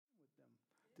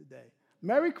today.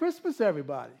 Merry Christmas,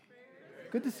 everybody.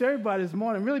 Good to see everybody this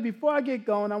morning. Really, before I get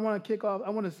going, I want to kick off. I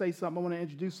want to say something. I want to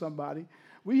introduce somebody.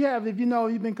 We have, if you know,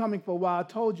 you've been coming for a while. I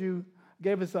told you,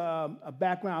 gave us a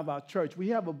background of our church. We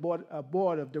have a board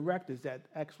of directors that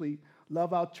actually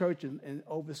love our church and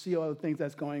oversee all the things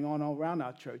that's going on around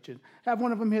our church. And have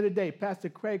one of them here today. Pastor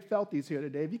Craig Felty is here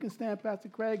today. If you can stand, Pastor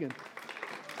Craig, and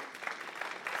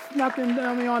snuck in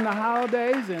on me on the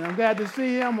holidays, and I'm glad to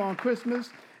see him on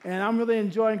Christmas. And I'm really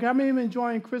enjoying. How many of you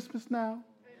enjoying Christmas now?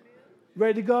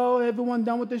 Ready to go? Everyone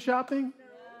done with the shopping? No.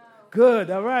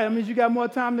 Good. All right. That means you got more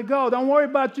time to go. Don't worry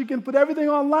about it. You can put everything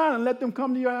online and let them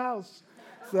come to your house.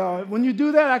 So when you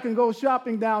do that, I can go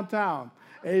shopping downtown.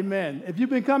 Amen. If you've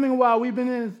been coming a while, we've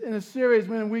been in a series.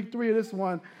 We're in week 3 of this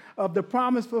one of the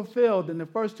promise fulfilled. In the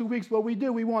first 2 weeks, what we did,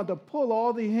 we wanted to pull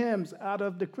all the hymns out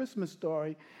of the Christmas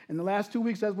story. In the last 2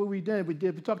 weeks, that's what we did. We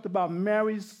talked about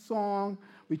Mary's song.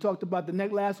 We talked about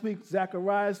last week,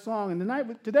 Zechariah's song. And this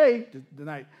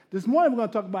morning, we're going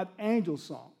to talk about Angel's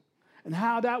song and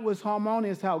how that was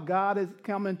harmonious, how God has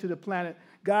come into the planet.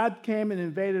 God came and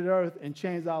invaded earth and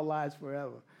changed our lives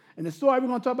forever. And the story we're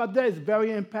going to talk about today is very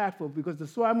impactful because the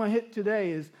story I'm going to hit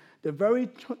today is the very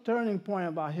turning point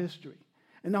of our history.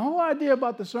 And the whole idea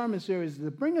about the sermon series is to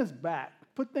bring us back,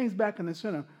 put things back in the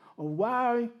center of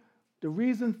why, the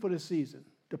reason for the season,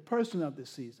 the person of the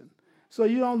season. So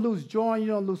you don't lose joy and you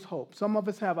don't lose hope. Some of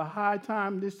us have a high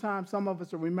time this time. Some of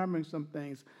us are remembering some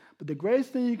things. But the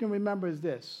greatest thing you can remember is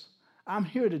this. I'm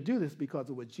here to do this because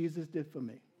of what Jesus did for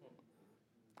me.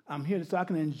 I'm here so I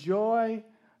can enjoy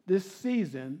this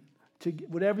season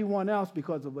with everyone else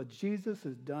because of what Jesus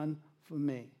has done for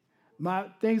me.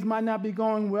 Things might not be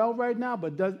going well right now,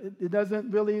 but it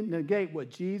doesn't really negate what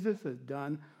Jesus has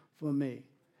done for me.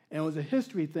 And it was a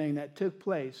history thing that took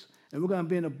place. And we're going to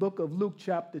be in the book of Luke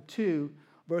chapter 2,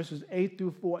 verses 8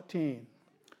 through 14.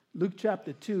 Luke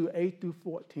chapter 2, 8 through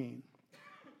 14.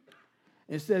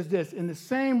 It says this, in the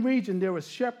same region there were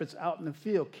shepherds out in the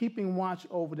field, keeping watch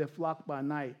over their flock by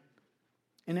night.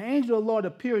 And the angel of the Lord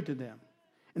appeared to them.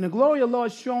 And the glory of the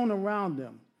Lord shone around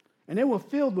them. And they were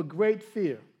filled with great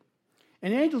fear.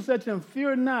 And the angel said to them,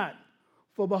 fear not,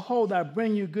 for behold, I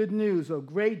bring you good news of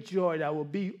great joy that will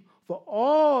be for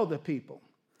all the people.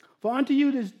 For unto you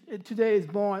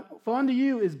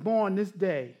is born this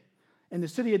day in the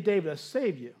city of David a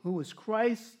Savior, who is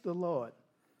Christ the Lord.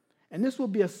 And this will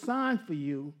be a sign for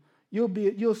you.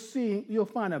 You'll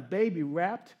find a baby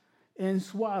wrapped in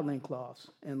swaddling cloths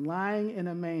and lying in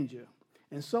a manger.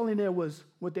 And suddenly there was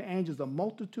with the angels a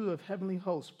multitude of heavenly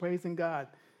hosts praising God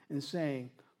and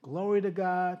saying, glory to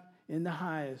God in the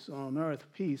highest, on earth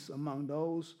peace among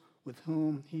those with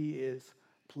whom he is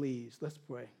pleased. Let's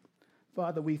pray.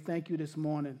 Father, we thank you this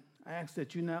morning. I ask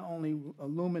that you not only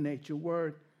illuminate your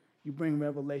word, you bring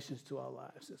revelations to our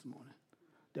lives this morning.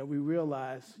 That we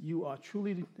realize you are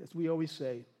truly, as we always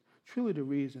say, truly the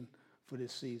reason for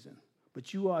this season.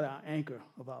 But you are our anchor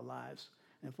of our lives.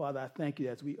 And Father, I thank you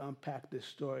as we unpack this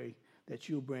story, that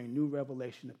you'll bring new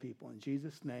revelation to people. In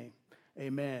Jesus' name,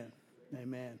 amen.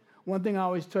 Amen. One thing I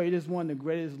always tell you, this is one of the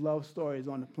greatest love stories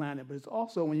on the planet. But it's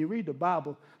also, when you read the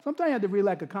Bible, sometimes you have to read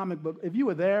like a comic book. If you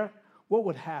were there, what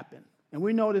would happen? And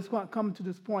we know this, coming to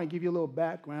this point, give you a little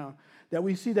background, that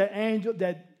we see that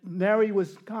Mary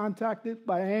was contacted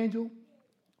by an angel,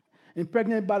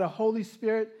 impregnated by the Holy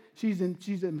Spirit. She's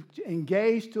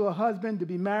engaged to her husband to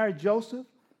be married, Joseph.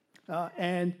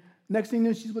 And next thing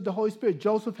you know, she's with the Holy Spirit.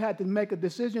 Joseph had to make a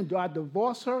decision. Do I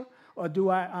divorce her? Or do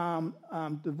I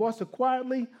divorce her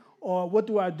quietly? Or what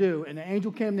do I do? And the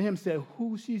angel came to him and said,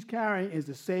 who she's carrying is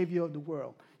the Savior of the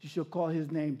world. You shall call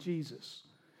his name Jesus.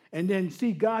 And then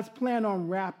see God's plan on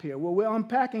wrap here. Well, we're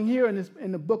unpacking here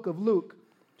in the book of Luke.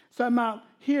 So I'm out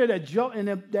here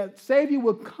that Savior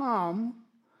would come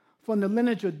from the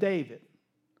lineage of David.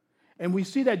 And we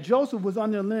see that Joseph was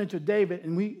under the lineage of David.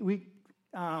 And we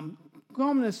come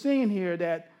to the scene here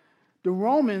that the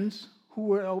Romans, who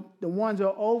were the ones that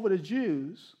are over the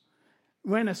Jews,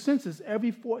 ran a census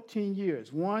every 14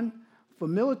 years. One for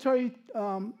military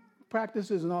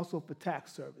practices and also for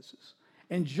tax services.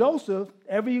 And Joseph,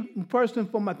 every person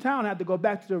from a town had to go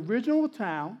back to the original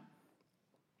town,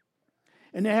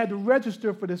 and they had to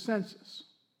register for the census.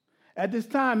 At this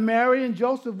time, Mary and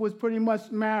Joseph was pretty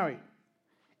much married,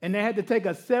 and they had to take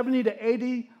a 70 to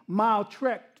 80-mile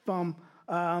trek from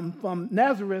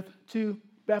Nazareth to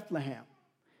Bethlehem.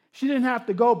 She didn't have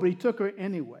to go, but he took her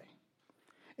anyway.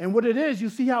 And what it is, you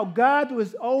see how God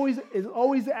is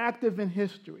always active in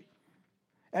history.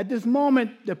 At this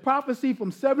moment, the prophecy from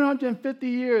 750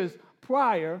 years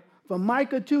prior, from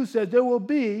Micah 2, says there will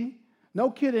be,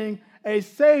 no kidding, a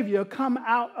Savior come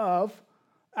out of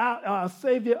our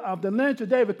Savior of the lineage of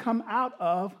David come out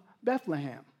of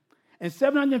Bethlehem. And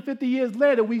 750 years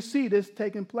later, we see this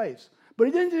taking place. But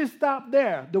it didn't just stop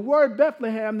there. The word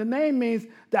Bethlehem, the name means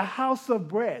the house of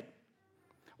bread,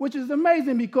 which is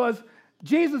amazing because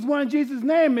one of Jesus'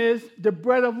 name is the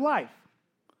bread of life.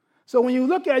 So when you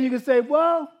look at it, you can say,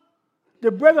 well,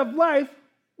 the bread of life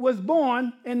was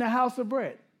born in the house of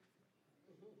bread.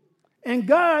 And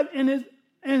God, in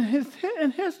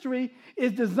history,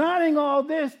 is designing all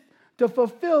this to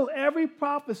fulfill every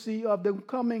prophecy of the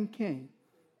coming king.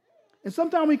 And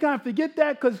sometimes we kind of forget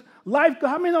that because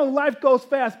how many know life goes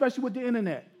fast, especially with the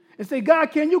internet? And say, God,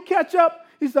 can you catch up?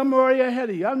 He said, I'm already ahead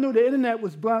of you. I knew the internet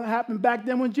was happening back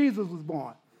then when Jesus was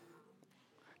born.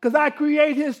 Because I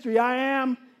create history. I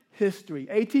am history.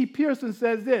 A.T. Pearson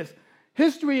says this,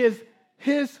 history is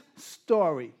his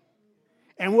story.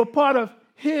 And we're part of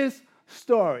his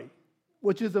story,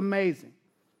 which is amazing.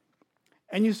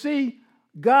 And you see,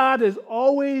 God is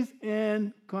always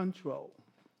in control.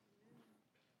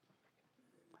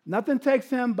 Nothing takes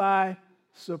him by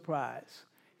surprise.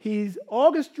 He's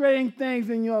orchestrating things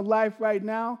in your life right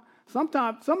now.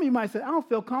 Sometimes, some of you might say, I don't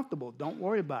feel comfortable. Don't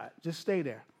worry about it. Just stay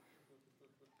there.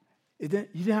 You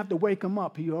didn't have to wake him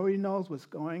up. He already knows what's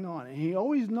going on. And he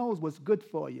always knows what's good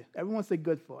for you. Everyone say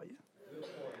good for you.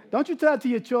 Don't you tell it to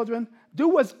your children, do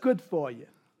what's good for you.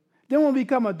 Then when we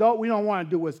become adult, we don't want to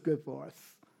do what's good for us.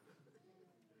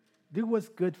 Do what's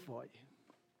good for you.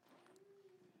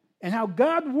 And how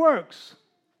God works,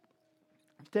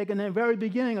 taking the very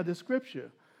beginning of the scripture,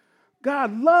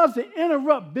 God loves to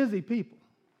interrupt busy people.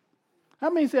 How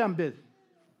many say I'm busy?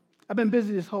 I've been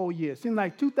busy this whole year. It seems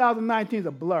like 2019 is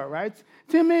a blur, right?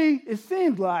 To me, it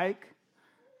seems like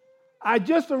I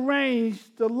just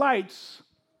arranged the lights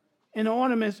and the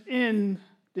ornaments in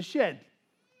the shed.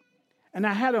 And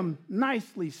I had them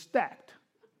nicely stacked.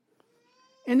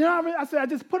 And then I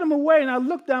just put them away, and I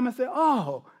looked at them and said,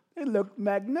 oh, they look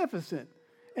magnificent.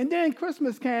 And then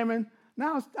Christmas came, and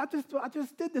now I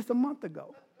just did this a month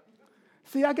ago.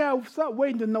 See, I got to start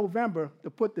waiting till November to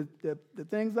put the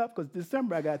things up, because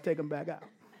December I got to take them back out.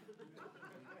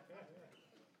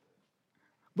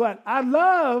 But I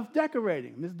love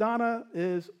decorating. Miss Donna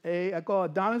I call her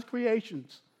Donna's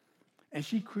Creations. And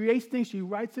she creates things, she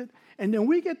writes it, and then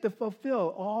we get to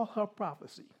fulfill all her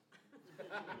prophecy.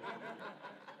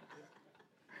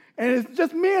 And it's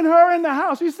just me and her in the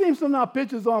house. You've seen some of our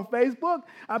pictures on Facebook.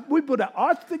 We put an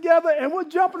arch together, and we're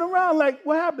jumping around like,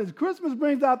 what happens? Christmas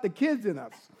brings out the kids in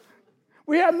us.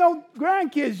 We have no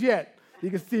grandkids yet. You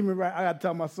can see me right. I got to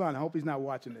tell my son. I hope he's not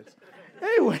watching this.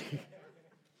 Anyway,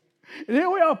 and here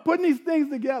we are putting these things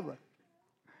together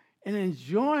and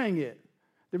enjoying it.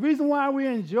 The reason why we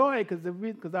enjoy it is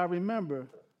because I remember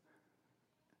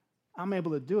I'm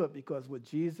able to do it because what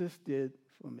Jesus did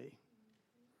for me.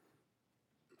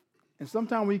 And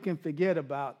sometimes we can forget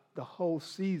about the whole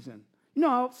season. You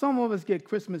know, some of us get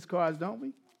Christmas cards, don't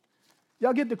we?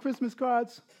 Y'all get the Christmas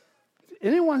cards?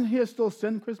 Anyone here still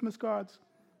send Christmas cards?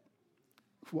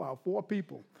 Wow, 4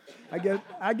 people.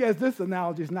 I guess this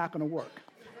analogy is not going to work.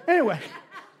 Anyway,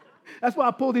 that's why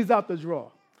I pulled these out the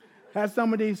drawer. Have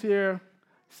some of these here.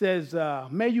 Says,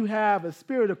 may you have a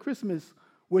spirit of Christmas,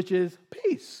 which is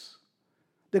peace.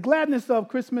 The gladness of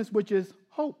Christmas, which is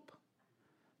hope.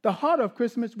 The heart of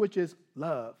Christmas, which is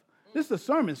love. This is a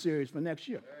sermon series for next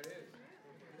year.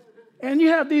 And you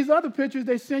have these other pictures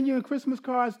they send you in Christmas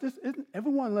cards.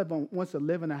 Everyone wants to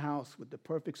live in a house with the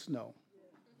perfect snow.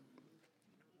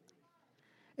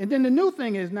 And then the new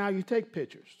thing is now you take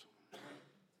pictures.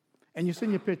 And you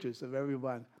send your pictures of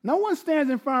everyone. No one stands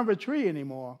in front of a tree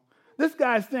anymore. This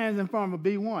guy stands in front of a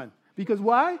B1. Because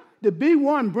why? The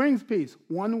B1 brings peace,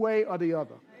 one way or the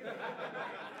other.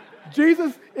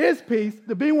 Jesus is peace.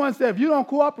 The B1 said, if you don't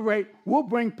cooperate, we'll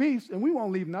bring peace, and we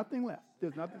won't leave nothing left.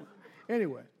 There's nothing left.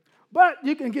 Anyway, but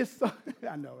you can get so,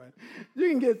 I know,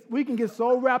 right? We can get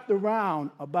so wrapped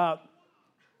around about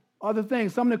other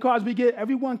things. Some of the cards we get,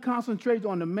 everyone concentrates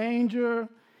on the manger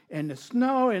and the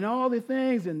snow and all the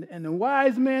things and the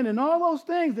wise men and all those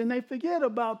things, and they forget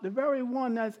about the very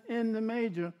one that's in the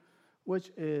manger,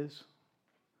 which is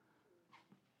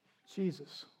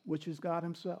Jesus, which is God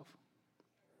himself.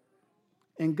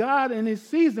 And God, in his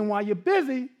season, while you're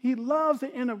busy, he loves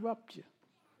to interrupt you.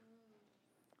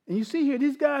 And you see here,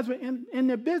 these guys were in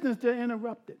their business, they're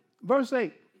interrupted. Verse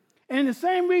 8, and in the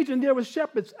same region there were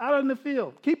shepherds out in the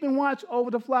field, keeping watch over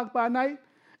the flock by night.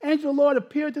 Angel of the Lord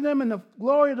appeared to them, and the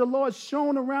glory of the Lord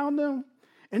shone around them,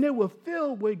 and they were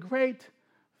filled with great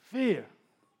fear.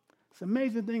 It's an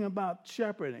amazing thing about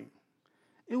shepherding.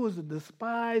 It was a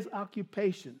despised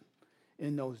occupation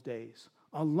in those days,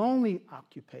 a lonely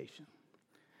occupation.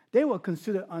 They were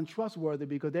considered untrustworthy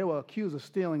because they were accused of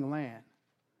stealing land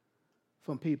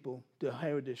from people to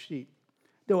inherit their sheep.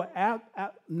 They were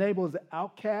labeled as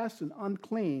outcasts and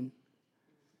unclean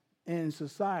in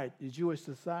society, the Jewish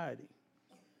society.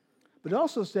 But it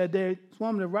also said,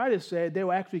 one of the writers said, they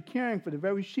were actually caring for the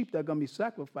very sheep that are going to be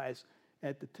sacrificed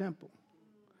at the temple.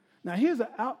 Now, here's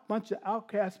a bunch of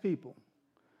outcast people,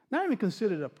 not even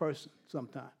considered a person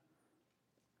sometimes.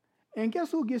 And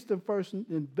guess who gets the first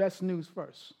and best news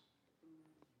first?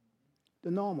 The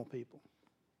normal people,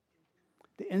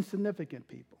 the insignificant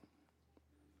people.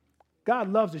 God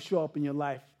loves to show up in your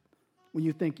life when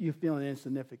you think you're feeling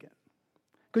insignificant.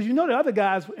 Because you know the other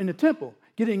guys in the temple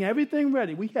getting everything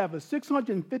ready. We have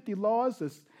 650 laws.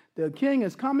 The king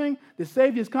is coming. The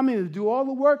Savior is coming to do all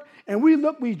the work. And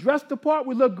we dress the part.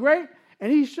 We look great.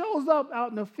 And he shows up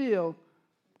out in the field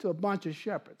to a bunch of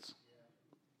shepherds.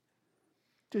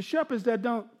 To shepherds that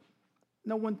no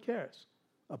one cares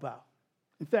about.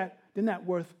 In fact, they're not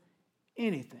worth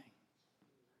anything.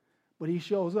 But he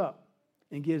shows up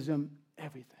and gives them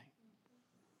everything.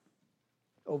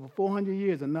 Over 400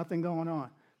 years of nothing going on,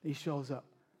 he shows up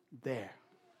there.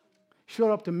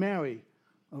 Showed up to Mary,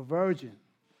 a virgin,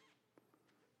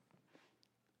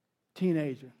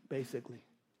 teenager, basically.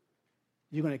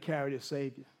 You're going to carry the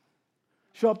Savior.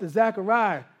 Show up to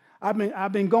Zechariah.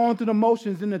 I've been going through the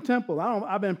motions in the temple.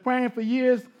 I've been praying for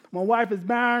years. My wife is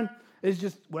barren. It's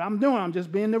just what I'm doing. I'm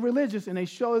just being the religious, and he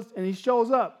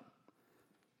shows up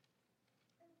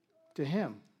to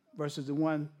him versus the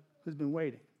one who's been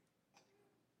waiting.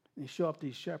 And he show up to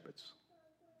these shepherds.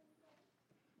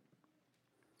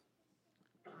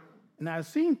 And I've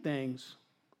seen things,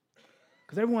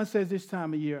 because everyone says this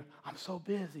time of year, I'm so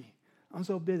busy. I'm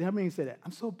so busy. How many say that?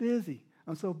 I'm so busy.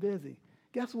 I'm so busy.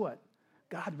 Guess what?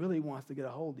 God really wants to get a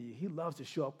hold of you. He loves to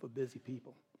show up for busy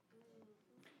people.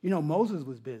 You know, Moses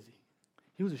was busy.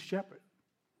 He was a shepherd.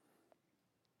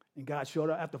 And God showed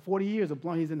up after 40 years of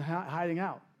he's in hiding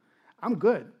out. I'm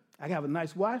good. I have a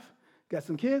nice wife, got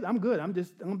some kids. I'm good. I'm going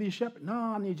to be a shepherd. No,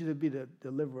 I need you to be the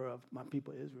deliverer of my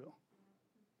people Israel.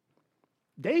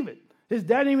 David, his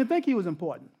dad didn't even think he was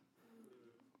important.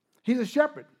 He's a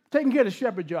shepherd, taking care of the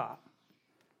shepherd job.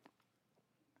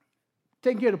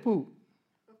 Taking care of the poop.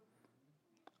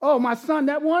 Oh, my son,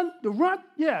 that one, the runt?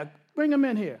 Yeah, bring him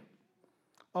in here.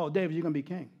 Oh, David, you're going to be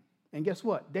king. And guess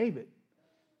what? David,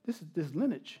 this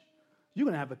lineage, you're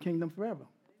going to have a kingdom forever.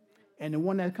 And the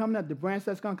one that's coming out, the branch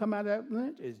that's going to come out of that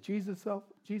lineage is Jesus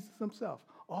himself.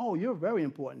 Oh, you're very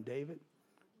important, David.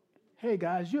 Hey,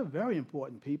 guys, you're very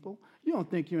important people. You don't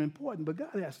think you're important, but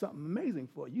God has something amazing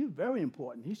for you. You're very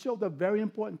important. He showed up very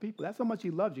important people. That's how much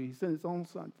he loves you. He sent his own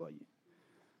son for you.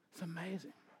 It's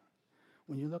amazing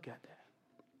when you look at that.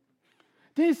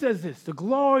 Then he says this, the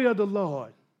glory of the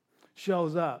Lord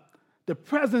shows up. The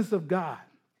presence of God.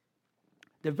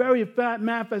 The very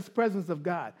manifest presence of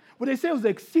God. What they say was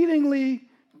exceedingly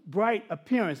bright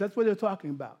appearance. That's what they're talking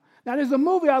about. Now, there's a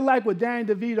movie I like with Danny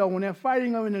DeVito when they're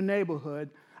fighting in the neighborhood.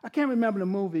 I can't remember the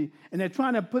movie. And they're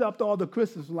trying to put up all the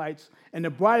Christmas lights and the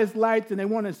brightest lights, and they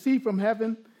want to see from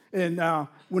heaven. And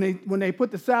when they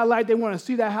put the satellite, they want to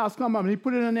see that house come up. And he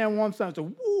put it in there on one side,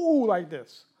 so woo, like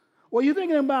this. Well, you're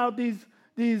thinking about these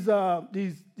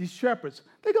shepherds.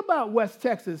 Think about West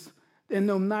Texas in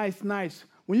those nice nights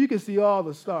when you can see all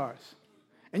the stars.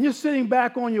 And you're sitting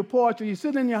back on your porch, or you're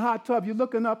sitting in your hot tub, you're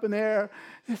looking up in the air.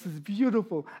 This is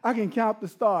beautiful. I can count the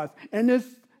stars. And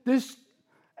this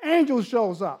angel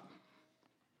shows up,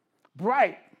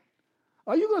 bright.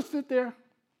 Are you going to sit there?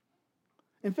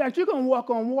 In fact, you're going to walk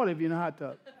on water if you're in a hot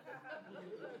tub.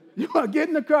 You're going to get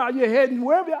in the car, you're heading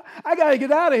wherever. I got to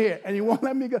get out of here. And he won't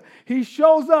let me go. He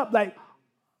shows up like,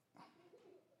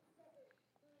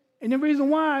 and the reason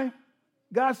why,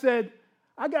 God said,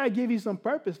 I got to give you some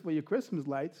purpose for your Christmas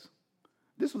lights.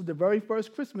 This was the very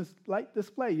first Christmas light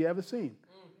display you ever seen.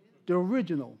 The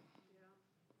original.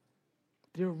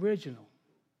 The original.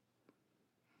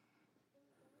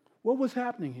 What was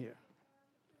happening here?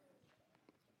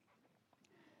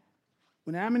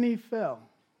 When Adam and Eve fell,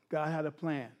 God had a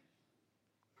plan.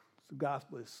 It's the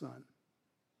gospel of his son.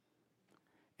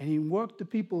 And he worked the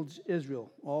people of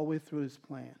Israel all the way through his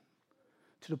plan,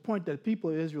 to the point that the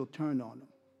people of Israel turned on him.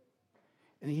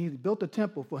 And he built a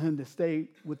temple for him to stay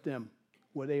with them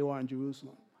where they are in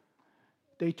Jerusalem.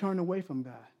 They turned away from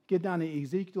God. Get down to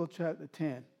Ezekiel chapter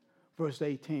 10, verse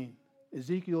 18.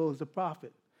 Ezekiel is the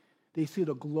prophet. They see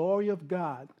the glory of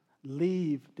God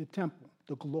leave the temple.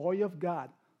 The glory of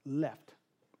God left.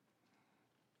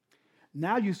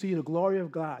 Now you see the glory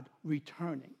of God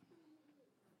returning.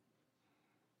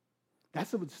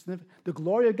 That's what's significant. The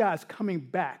glory of God is coming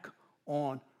back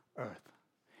on earth.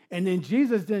 And then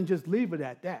Jesus didn't just leave it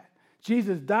at that.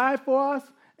 Jesus died for us,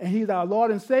 and he's our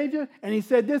Lord and Savior. And he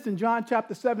said this in John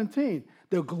chapter 17,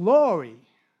 the glory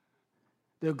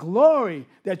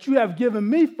that you have given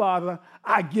me, Father,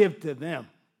 I give to them.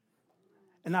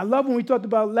 And I love when we talked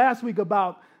about last week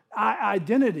about our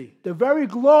identity. The very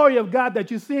glory of God that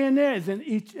you see in there is in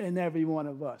each and every one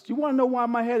of us. You want to know why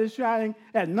my head is shining?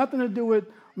 It had nothing to do with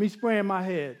me spraying my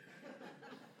head.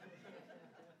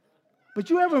 But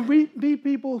you ever meet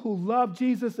people who love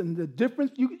Jesus and the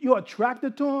difference, you're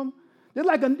attracted to them? They're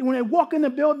like, when they walk in the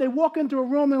building, they walk into a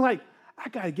room and like, I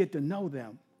got to get to know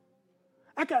them.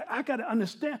 I got to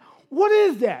understand. What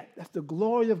is that? That's the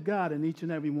glory of God in each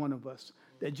and every one of us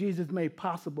that Jesus made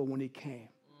possible when he came.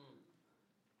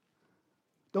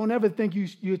 Don't ever think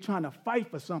you're trying to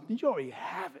fight for something. You already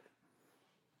have it.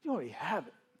 You already have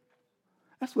it.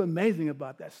 That's what's amazing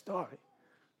about that story.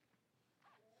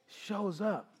 It shows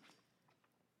up.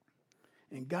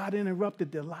 And God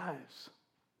interrupted their lives.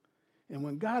 And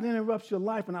when God interrupts your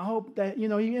life, and I hope that, he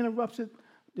interrupts it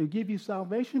to give you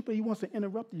salvation, but he wants to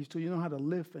interrupt you so you know how to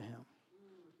live for him.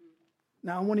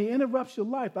 Now, when he interrupts your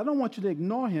life, I don't want you to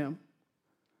ignore him.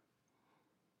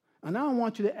 And I don't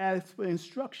want you to ask for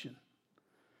instruction.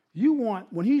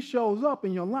 When he shows up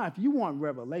in your life, you want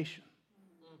revelation.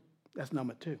 That's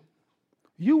number 2.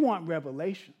 You want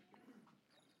revelation.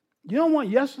 You don't want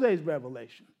yesterday's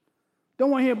revelation. Don't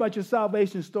want to hear about your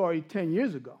salvation story 10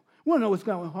 years ago. We want to know what's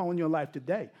going on in your life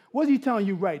today. What is he telling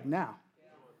you right now?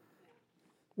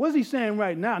 What is he saying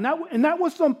right now? Not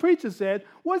what some preacher said.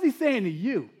 What is he saying to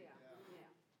you?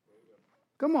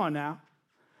 Come on now.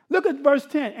 Look at verse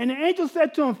 10. And the angel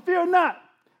said to him, fear not.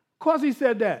 Of course he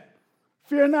said that.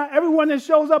 Fear not. Everyone that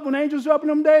shows up when angels show up in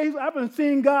them days, I haven't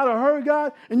seen God or heard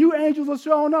God, and you angels are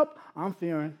showing up, I'm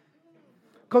fearing.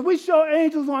 Because we show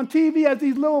angels on TV as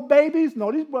these little babies.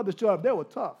 No, these brothers show up. They were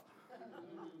tough.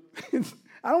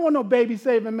 I don't want no baby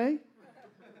saving me.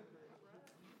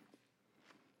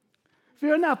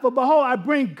 Fear not, for behold, I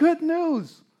bring good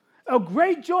news. A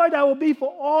great joy that will be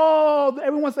for all.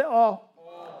 Everyone say all.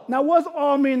 Now, what's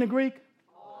all mean in the Greek?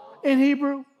 In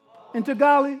Hebrew? In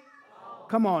Tagalog?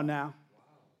 Come on now.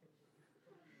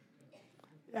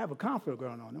 You have a conflict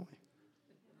going on, don't we?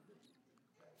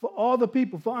 For all the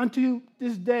people, for unto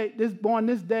this day, born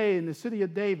this day in the city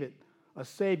of David, a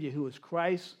Savior who is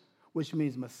Christ, which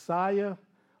means Messiah,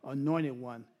 anointed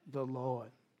one, the Lord.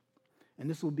 And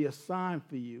this will be a sign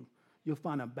for you. You'll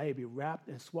find a baby wrapped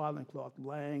in swaddling cloth,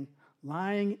 lying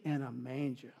in a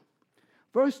manger.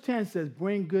 Verse 10 says,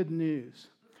 bring good news,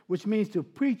 which means to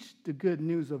preach the good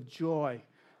news of joy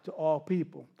to all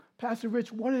people. Pastor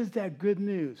Rich, what is that good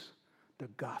news? The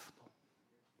gospel.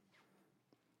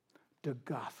 The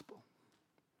gospel.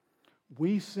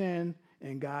 We sinned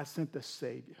and God sent the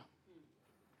Savior.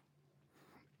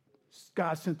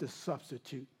 God sent the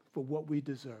substitute for what we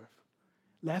deserve.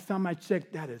 Last time I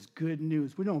checked, that is good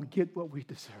news. We don't get what we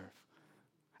deserve.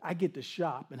 I get to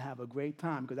shop and have a great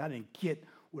time because I didn't get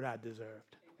what I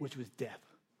deserved, which was death.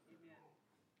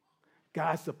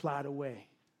 God supplied a way.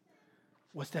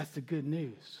 That's the good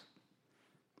news.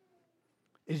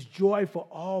 It's joy for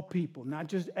all people, not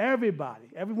just everybody.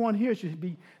 Everyone here should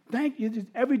be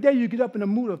every day you get up in a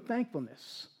mood of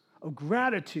thankfulness, of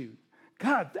gratitude.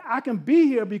 God, I can be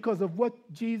here because of what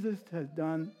Jesus has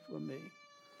done for me.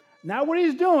 Not what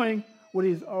he's doing, what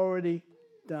he's already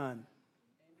done.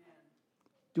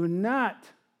 Do not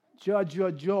judge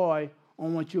your joy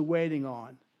on what you're waiting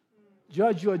on.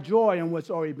 Judge your joy on what's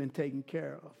already been taken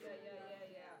care of.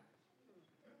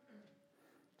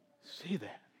 See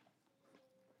that?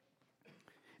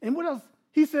 And what else?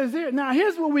 He says here, now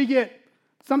here's where we get,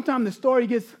 sometimes the story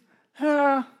gets,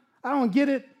 I don't get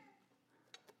it.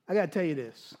 I got to tell you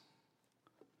this.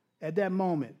 At that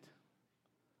moment,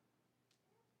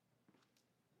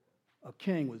 a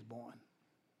king was born.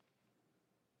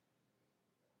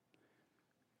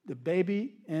 The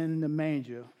baby in the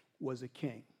manger was a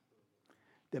king.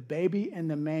 The baby in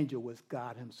the manger was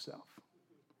God himself.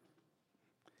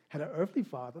 Had an earthly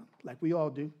father, like we all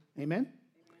do. Amen?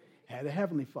 Had a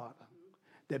heavenly father.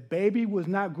 The baby was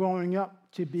not growing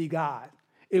up to be God.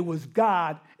 It was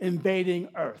God invading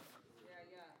earth.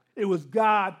 It was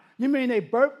God. You mean they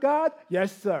birthed God?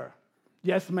 Yes, sir.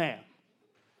 Yes, ma'am.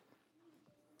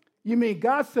 You mean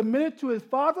God submitted to his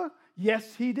father?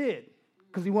 Yes, he did.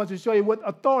 Because he wants to show you what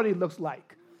authority looks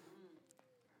like.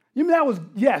 You mean that was,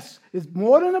 yes, it's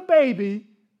more than a baby.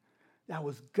 That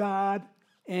was God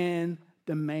in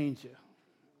the manger.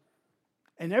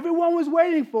 And everyone was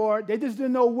waiting for it. They just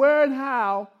didn't know where and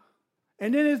how.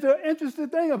 And then there's the interesting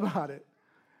thing about it.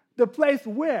 The place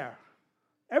where.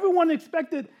 Everyone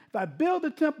expected, If I build the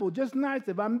temple just nice,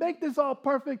 if I make this all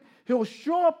perfect, he'll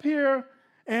show up here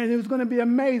and it's going to be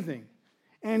amazing.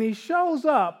 And he shows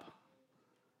up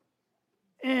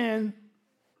in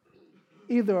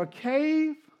either a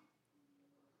cave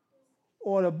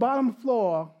or the bottom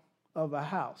floor of a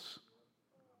house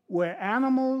where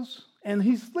animals, and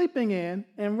he's sleeping in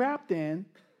and wrapped in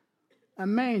a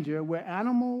manger where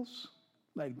animals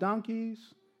like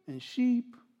donkeys and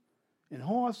sheep and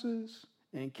horses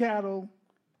and cattle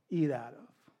eat out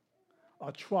of,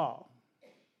 a trough.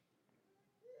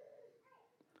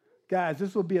 Guys,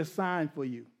 this will be a sign for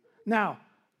you. Now,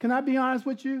 can I be honest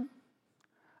with you?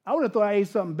 I would have thought I ate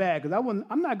something bad because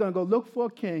I'm not going to go look for a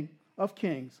king of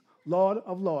kings, Lord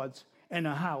of lords, in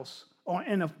a house or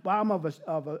in the bottom of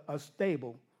a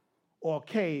stable or a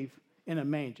cave in a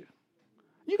manger.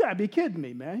 You got to be kidding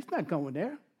me, man. He's not going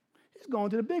there. He's going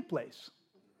to the big place.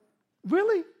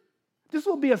 Really? This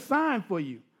will be a sign for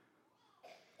you.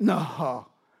 No,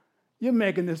 you're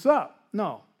making this up.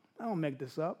 No, I don't make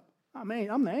this up. I'm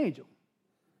the angel.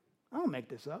 I don't make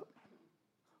this up.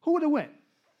 Who would have went?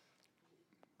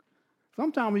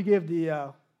 Sometimes we give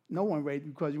the no one rate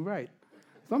because you're right.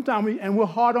 Sometimes we're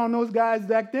hard on those guys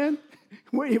back then.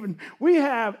 We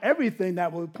have everything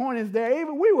that will point us there.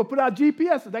 Even we will put our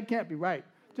GPS. That can't be right.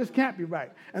 Just can't be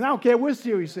right. And I don't care what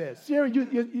Siri says. Siri,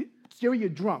 you're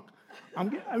drunk.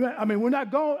 I'm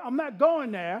not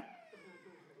going there.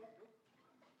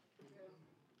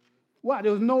 Why?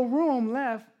 There was no room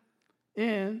left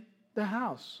in the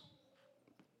house.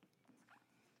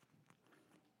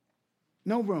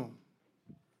 No room.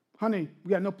 Honey, we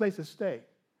got no place to stay.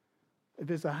 If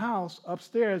it's a house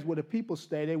upstairs where the people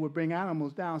stay, they would bring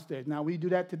animals downstairs. Now, we do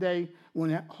that today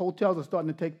when hotels are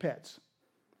starting to take pets.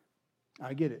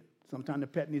 I get it. Sometimes the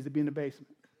pet needs to be in the basement.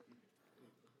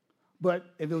 But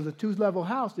if it was a 2-level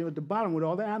house, there at the bottom with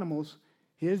all the animals,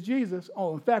 here's Jesus.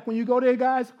 Oh, in fact, when you go there,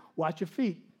 guys, watch your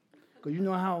feet. Because you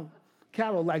know how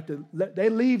cattle they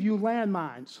leave you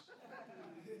landmines.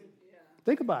 Yeah.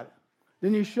 Think about it.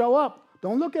 Then you show up.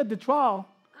 Don't look at the trial.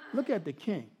 Look at the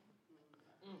king.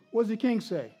 What does the king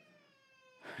say?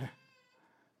 He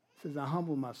says, I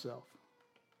humble myself.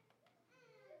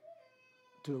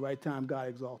 To the right time, God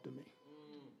exalted me.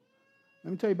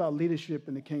 Let me tell you about leadership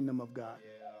in the kingdom of God.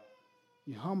 Yeah.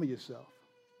 You humble yourself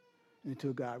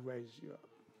until God raises you up.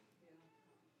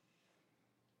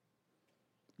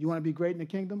 You want to be great in the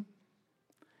kingdom?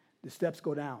 The steps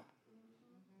go down.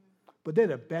 But they're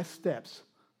the best steps.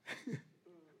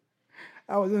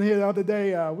 I was in here the other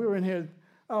day. We were in here.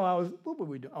 What were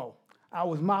we doing? I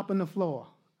was mopping the floor.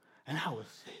 And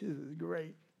this is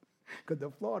great. Because the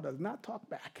floor does not talk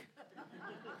back.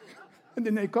 And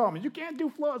then they call me, you can't do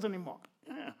floors anymore.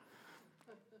 Yeah.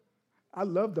 I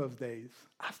love those days.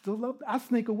 I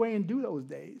sneak away and do those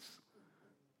days.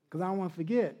 Because I don't want to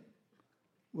forget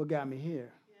what got me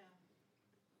here.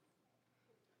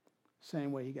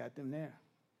 Same way he got them there.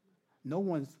 No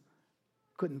one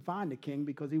couldn't find the king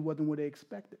because he wasn't what they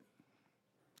expected.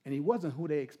 And he wasn't who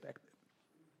they expected.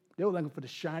 They were looking for the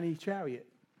shiny chariot.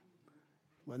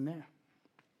 Wasn't there.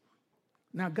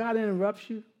 Now, God interrupts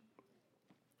you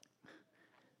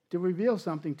to reveal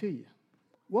something to you.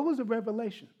 What was the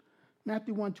revelation?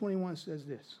 Matthew 1:21 says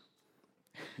this.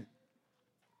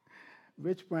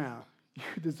 Rich Brown, you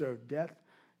deserve death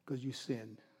because you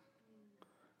sinned.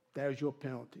 That is your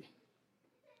penalty.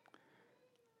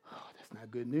 Oh, that's not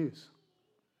good news.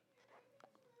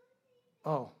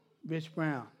 Oh, Rich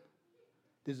Brown,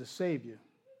 there's a Savior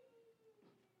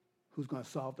who's going to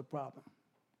solve the problem.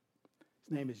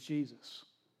 His name is Jesus.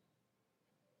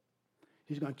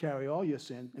 He's going to carry all your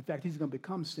sin. In fact, he's going to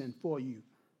become sin for you.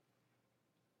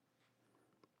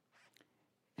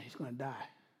 And he's going to die,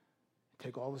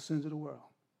 take all the sins of the world.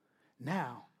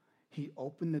 Now, he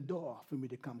opened the door for me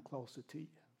to come closer to you.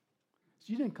 So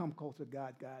you didn't come closer to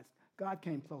God, guys. God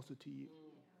came closer to you.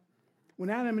 When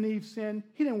Adam and Eve sinned,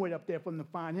 he didn't wait up there for them to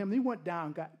find him. He went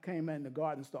down, came in the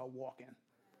garden, and started walking.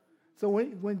 So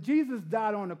when Jesus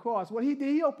died on the cross, what he did,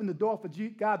 he opened the door for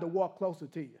God to walk closer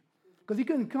to you. Because he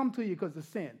couldn't come to you because of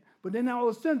sin. But then all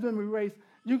the sins been erased,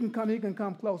 he can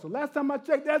come closer. Last time I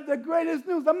checked, that's the greatest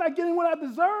news. I'm not getting what I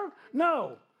deserve?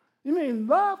 No. You mean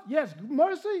love? Yes.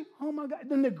 Mercy? Oh my God.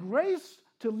 Then the grace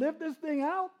to live this thing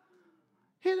out?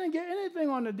 He didn't get anything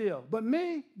on the deal but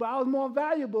me, but I was more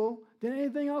valuable than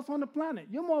anything else on the planet.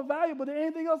 You're more valuable than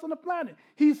anything else on the planet.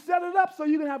 He set it up so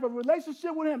you can have a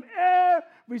relationship with him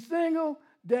every single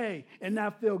day and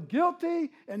not feel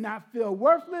guilty and not feel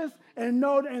worthless and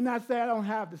not say I don't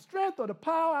have the strength or the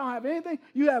power, I don't have anything.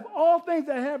 You have all things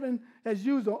that heaven has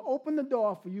used to open the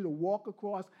door for you to walk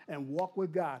across and walk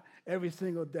with God every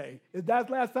single day. If that's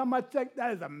the last time I checked,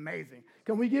 that is amazing.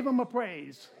 Can we give him a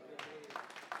praise?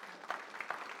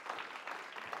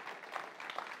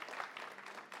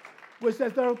 Which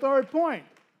is the third point,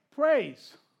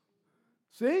 praise.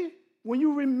 See, when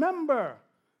you remember,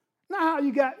 not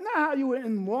how you were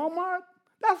in Walmart,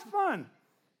 that's fun.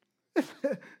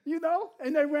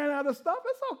 And they ran out of stuff,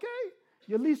 it's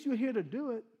okay. At least you're here to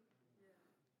do it.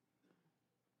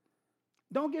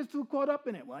 Don't get too caught up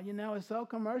in it. Well, it's so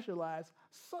commercialized.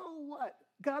 So what?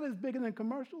 God is bigger than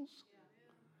commercials.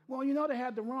 Well, they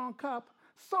had the wrong cup.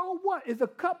 So what? Is the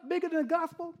cup bigger than the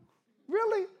gospel?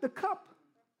 Really? The cup?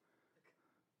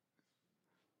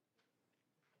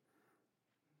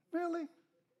 Really?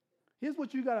 Here's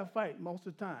what you got to fight most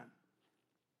of the time.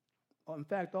 Or in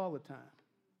fact, all the time.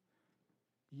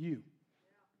 You.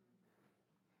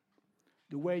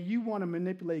 The way you want to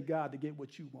manipulate God to get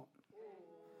what you want.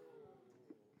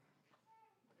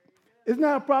 Isn't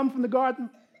that a problem from the garden?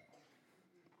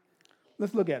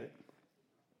 Let's look at it.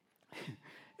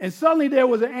 And suddenly there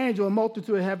was an angel, a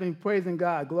multitude of heaven praising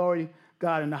God. Glory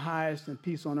God in the highest and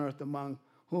peace on earth among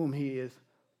whom he is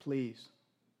pleased.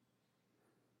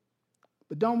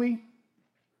 But don't we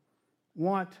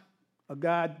want a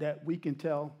God that we can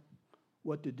tell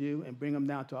what to do and bring him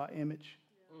down to our image?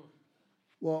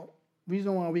 Well, the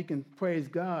reason why we can praise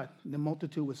God, the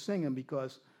multitude was singing,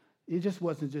 because it just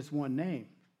wasn't just one name.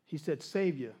 He said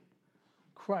Savior,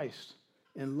 Christ,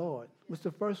 and Lord. What's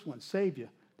the first one? Savior.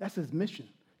 That's his mission.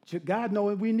 Should God know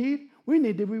what we need? We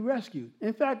need to be rescued.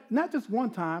 In fact, not just one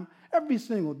time, every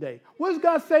single day. What does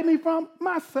God save me from?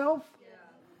 Myself.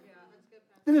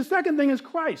 Then the second thing is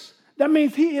Christ. That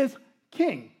means he is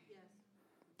king.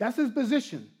 That's his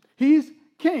position. He's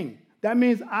king. That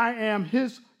means I am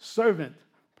his servant.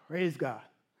 Praise God.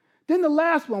 Then the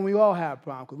last one we all have a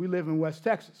problem because we live in West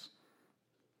Texas.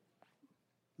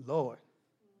 Lord,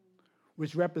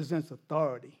 which represents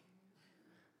authority.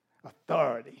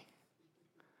 Authority.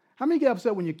 How many get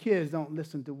upset when your kids don't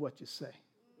listen to what you say?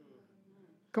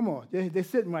 Come on, they're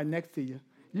sitting right next to you.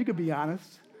 You can be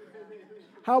honest.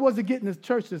 How was it getting to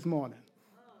church this morning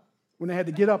when they had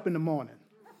to get up in the morning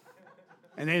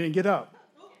and they didn't get up?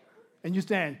 And you're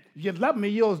saying, if you love me,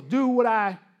 you'll do what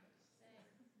I... How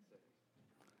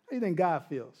do you think God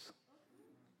feels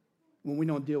when we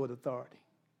don't deal with authority?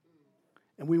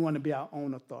 And we want to be our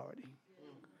own authority.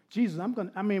 Jesus,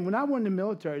 when I went in the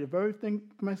military, the very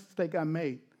mistake I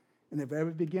made in the very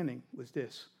beginning was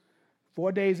this.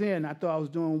 4 days in, I thought I was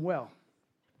doing well.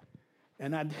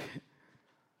 And I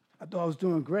thought I was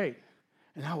doing great.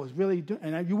 And I was really doing,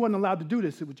 and you weren't allowed to do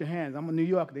this with your hands. I'm in New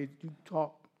York, you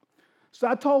talk. So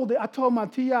I told my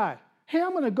TI, hey,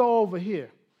 I'm going to go over here.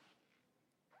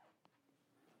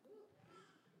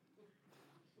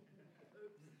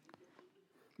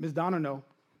 Ms. Donna, no.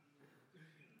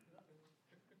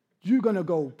 You're going to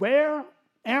go where?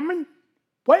 Ammon?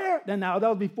 Where? Then now, that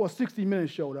was before 60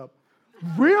 Minutes showed up.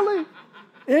 Really?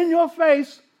 In your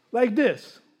face like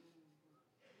this.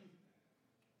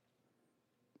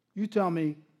 You tell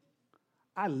me,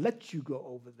 I let you go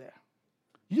over there.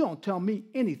 You don't tell me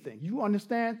anything. You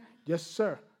understand? Yes,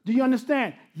 sir. Do you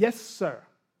understand? Yes, sir.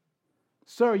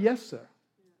 Sir, yes, sir.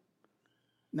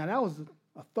 Now, that was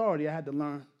authority I had to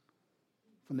learn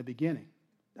from the beginning.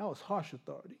 That was harsh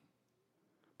authority.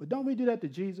 But don't we do that to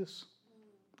Jesus?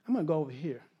 I'm going to go over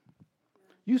here.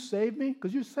 You saved me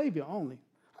because you're Savior only.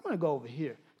 I'm going to go over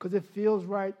here because it feels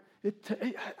right. It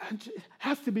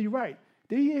has to be right.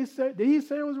 Did he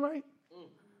say it was right?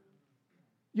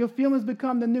 Your feelings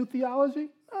become the new theology?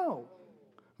 No.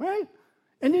 Right?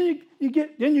 And then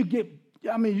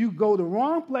you go the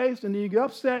wrong place and then you get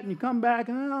upset and you come back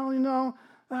and, no,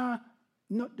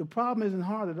 the problem isn't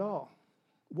hard at all.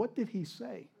 What did he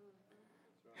say?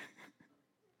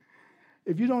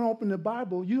 If you don't open the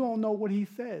Bible, you don't know what he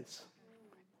says.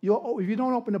 If you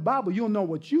don't open the Bible, you'll know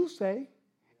what you say,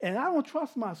 and I don't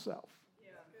trust myself.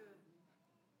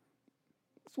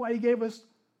 That's why he gave us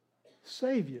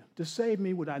Savior to save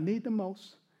me what I need the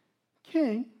most.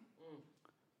 King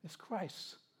is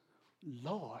Christ.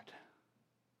 Lord.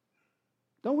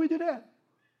 Don't we do that?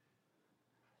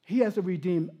 He has to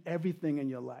redeem everything in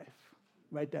your life.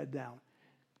 Write that down.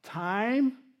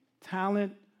 Time,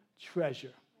 talent,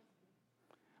 treasure.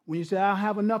 When you say, I don't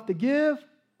have enough to give,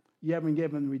 you haven't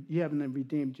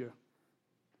redeemed your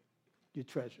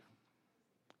treasure.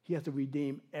 He has to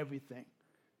redeem everything.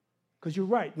 Because you're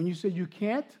right. When you say you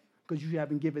can't, because you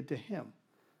haven't given it to him.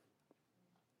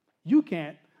 You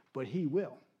can't but he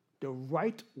will. The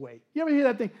right way. You ever hear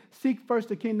that thing? Seek first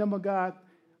the kingdom of God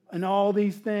and all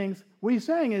these things. What he's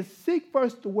saying is seek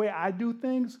first the way I do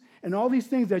things, and all these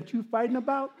things that you're fighting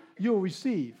about, you'll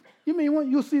receive. You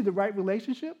mean you'll see the right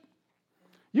relationship?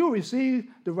 You'll receive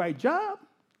the right job.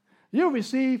 You'll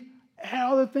receive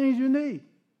all the things you need.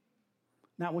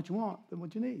 Not what you want, but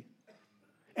what you need.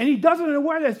 And he does it in a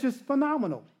way that's just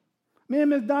phenomenal. Me and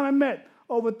Miss Donna met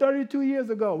over 32 years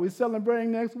ago. We're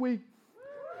celebrating next week.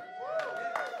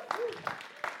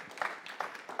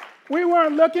 We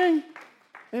weren't looking.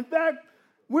 In fact,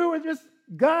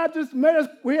 God just made us,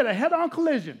 we had a head-on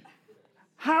collision.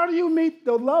 How do you meet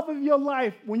the love of your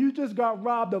life when you just got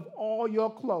robbed of all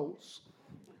your clothes?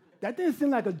 That didn't seem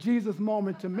like a Jesus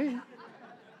moment to me.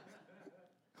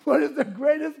 But it's the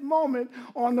greatest moment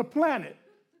on the planet.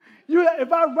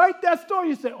 If I write that story,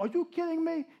 you say, are you kidding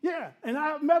me? Yeah. And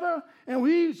I met her, and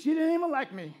she didn't even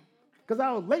like me because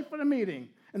I was late for the meeting.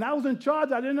 And I was in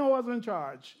charge. I didn't know I was in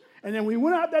charge. And then we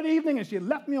went out that evening, and she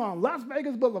left me on Las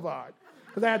Vegas Boulevard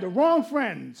because I had the wrong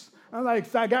friends. I'm like,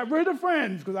 so I got rid of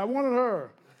friends because I wanted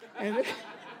her. And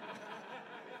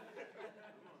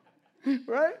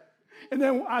right? And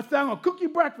then I said, I'm going to cook you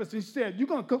breakfast. And she said, you're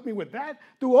going to cook me with that?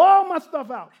 Threw all my stuff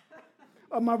out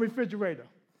of my refrigerator.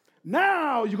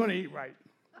 Now you're going to eat right.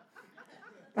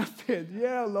 I said,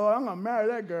 yeah, Lord, I'm going to marry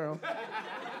that girl.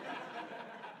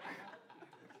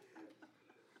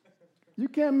 You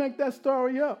can't make that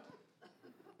story up.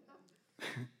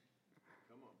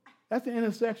 That's the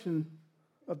intersection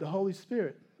of the Holy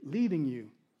Spirit leading you.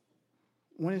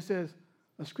 When it says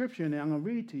a scripture in there, I'm going to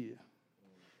read to you.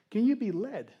 Can you be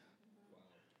led?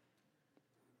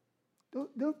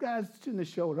 Those guys shouldn't have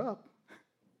showed up.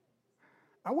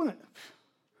 I'm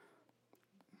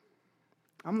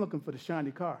looking for the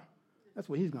shiny car. That's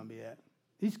where he's going to be at.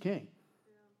 He's king.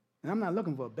 And I'm not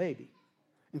looking for a baby.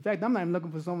 In fact, I'm not even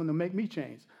looking for someone to make me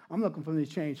change. I'm looking for him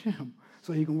to change him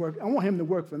so he can work. I want him to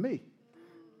work for me.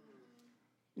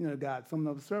 You know, God, some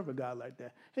of us serve a God like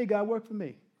that. Hey, God, work for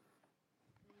me.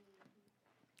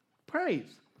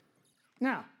 Praise.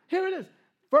 Now, here it is.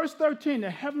 Verse 13, the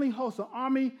heavenly host, the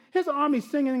army. Here's an army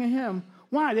singing a hymn.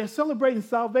 Why? They're celebrating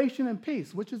salvation and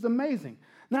peace, which is amazing.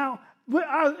 Now,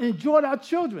 I enjoyed our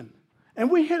children. And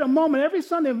we hit a moment every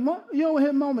Sunday, hit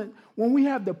a moment when we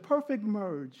have the perfect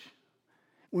merge.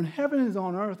 When heaven is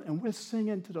on earth and we're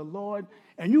singing to the Lord,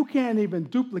 and you can't even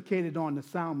duplicate it on the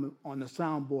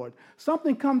soundboard.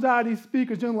 Something comes out of these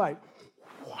speakers, and you're like,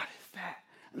 what is that?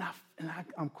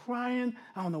 I'm crying.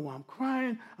 I don't know why I'm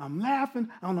crying. I'm laughing.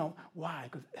 I don't know why,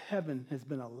 because heaven has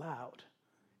been allowed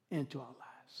into our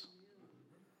lives.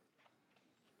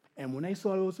 And when they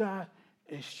saw those eyes,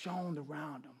 it shone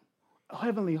around them. A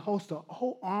heavenly host, a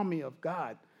whole army of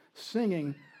God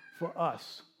singing for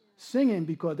us. Singing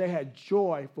because they had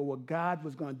joy for what God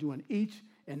was going to do in each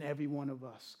and every one of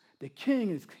us. The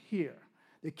king is here.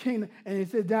 The king, and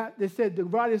the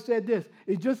writer said this,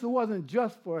 it wasn't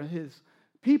just for his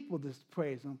people to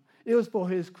praise him. It was for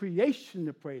his creation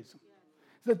to praise him.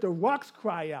 So that the rocks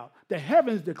cry out. The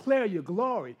heavens declare your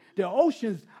glory. The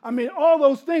oceans, all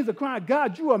those things are crying,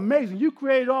 God, you are amazing. You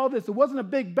created all this. It wasn't a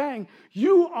big bang.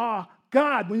 You are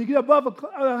God. When you get above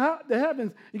the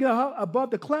heavens, you get above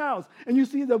the clouds, and you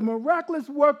see the miraculous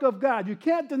work of God. You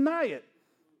can't deny it.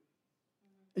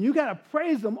 And you got to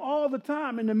praise him all the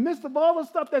time in the midst of all the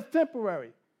stuff that's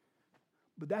temporary.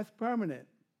 But that's permanent.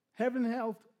 Heaven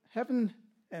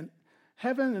and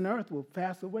earth will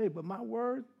pass away, but my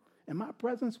word and my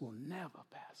presence will never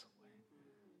pass away.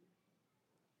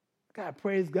 I got to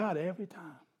praise God every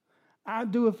time. I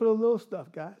do it for the little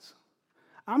stuff, guys.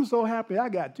 I'm so happy I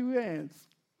got two hands.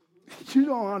 You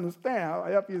don't understand how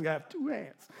happy you have two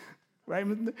hands. Right?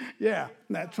 Yeah,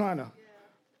 not trying to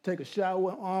take a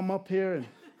shower, arm up here, and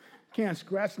can't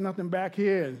scratch nothing back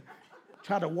here, and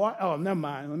try to walk. Oh, never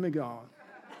mind. Let me go on.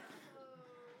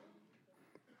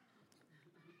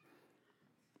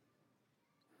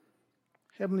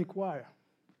 Heavenly choir.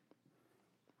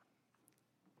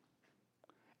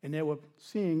 And they were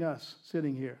seeing us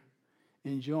sitting here,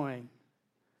 enjoying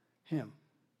him.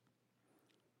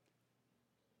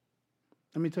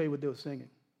 Let me tell you what they were singing.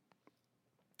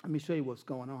 Let me show you what's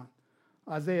going on.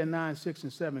 Isaiah 9, 6,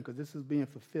 and 7, because this is being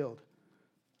fulfilled.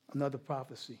 Another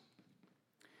prophecy.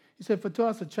 He said, for to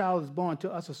us a child is born, to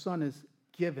us a son is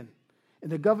given,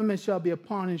 and the government shall be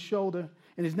upon his shoulder,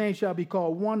 and his name shall be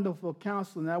called Wonderful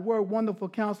Counselor. Now, that word Wonderful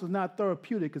Counselor is not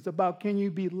therapeutic. It's about, can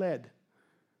you be led?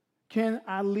 Can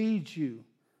I lead you?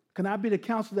 Can I be the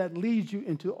counselor that leads you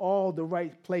into all the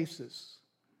right places?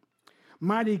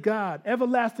 Mighty God,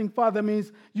 everlasting Father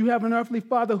means you have an earthly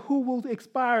father who will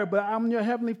expire, but I'm your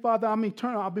heavenly Father. I'm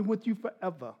eternal. I'll be with you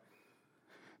forever.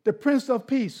 the Prince of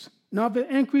Peace. Now of the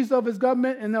increase of his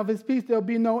government and of his peace, there'll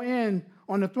be no end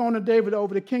on the throne of David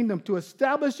over the kingdom to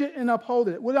establish it and uphold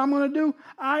it. What I'm going to do?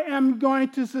 I am going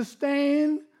to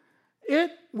sustain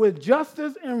it with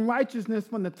justice and righteousness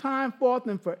from the time forth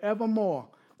and forevermore.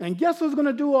 And guess who's going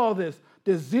to do all this?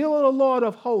 The zeal of the Lord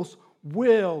of hosts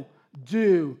will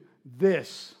do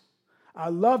this. I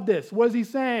love this. What is he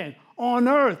saying? On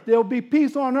earth, there'll be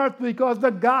peace on earth because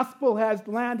the gospel has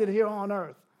landed here on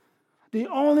earth. The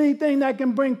only thing that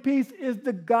can bring peace is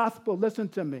the gospel. Listen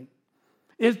to me.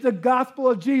 It's the gospel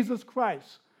of Jesus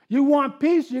Christ. You want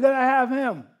peace, you got to have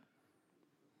him.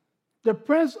 The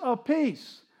Prince of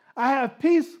Peace. I have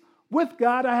peace with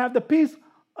God. I have the peace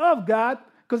of God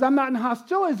because I'm not in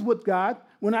hostilities with God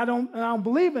when I don't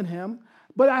believe in him.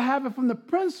 But I have it from the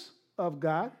Prince of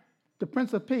God, the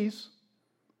Prince of Peace.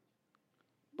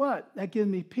 But that gives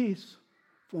me peace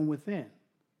from within.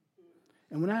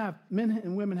 And when I have men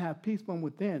and women have peace from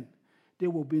within, there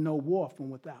will be no war from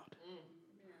without.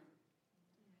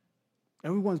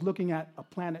 Everyone's looking at a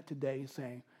planet today and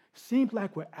saying, seems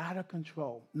like we're out of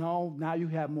control. No, now you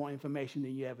have more information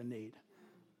than you ever need.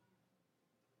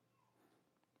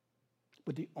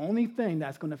 But the only thing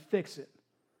that's going to fix it,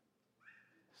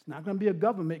 it's not going to be a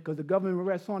government because the government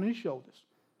rests on his shoulders.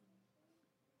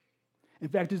 In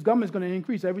fact, this government is going to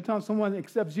increase. Every time someone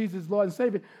accepts Jesus as Lord and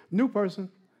Savior, new person,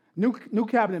 new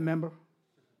cabinet member.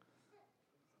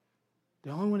 The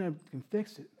only one that can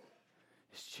fix it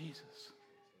is Jesus.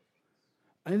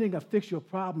 Anything that can fix your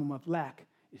problem of lack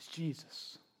is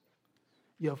Jesus.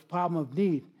 Your problem of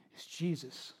need is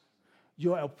Jesus.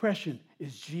 Your oppression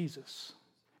is Jesus.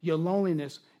 Your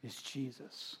loneliness is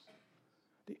Jesus.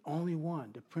 The only one,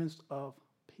 the Prince of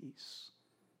Peace.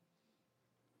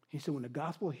 He said when the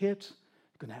gospel hits,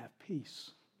 you're going to have peace.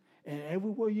 And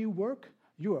everywhere you work,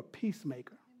 you're a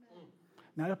peacemaker.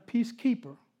 Not a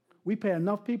peacekeeper. We pay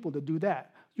enough people to do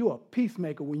that. You're a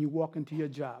peacemaker when you walk into your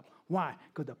job. Why?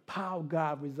 Because the power of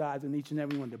God resides in each and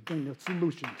every one to bring the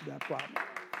solution to that problem.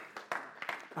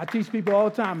 I teach people all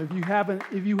the time, if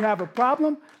you have a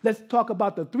problem, let's talk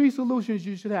about the 3 solutions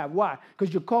you should have. Why?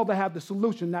 Because you're called to have the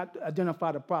solution, not to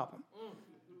identify the problem.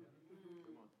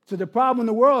 So the problem in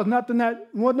the world is nothing that,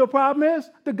 what the problem is?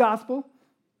 The gospel.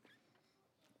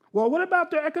 Well, what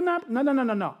about the economic?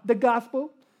 No. The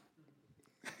gospel.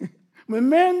 When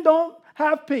men don't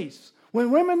have peace, when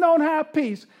women don't have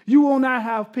peace, you will not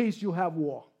have peace, you'll have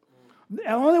war. The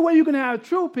only way you can have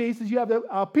true peace is you have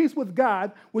a peace with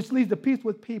God, which leads to peace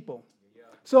with people. Yeah.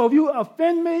 So if you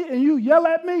offend me and you yell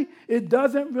at me, it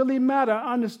doesn't really matter.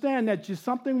 I understand that there's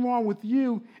something wrong with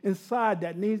you inside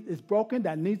that is broken,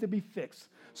 that needs to be fixed.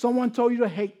 Someone told you to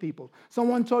hate people.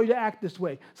 Someone told you to act this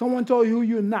way. Someone told you who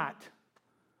you're not.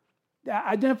 The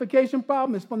identification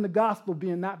problem is from the gospel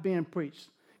not being preached.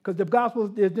 Because the gospel,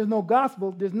 there's no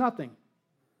gospel, there's nothing.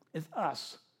 It's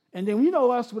us. And then we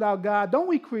know us without God. Don't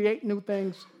we create new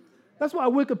things? That's why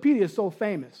Wikipedia is so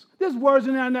famous. There's words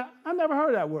in there, I never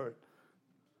heard that word.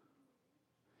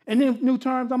 And then new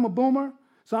terms, I'm a boomer.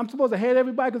 So I'm supposed to hate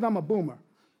everybody because I'm a boomer.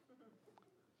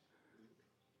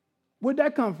 Where'd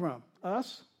that come from?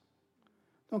 Us?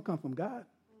 Don't come from God.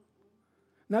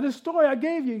 Now this story I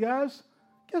gave you guys,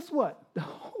 guess what? The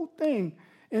whole thing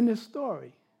in this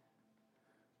story,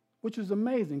 which is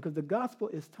amazing because the gospel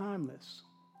is timeless.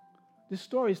 This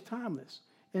story is timeless.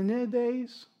 In their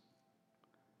days,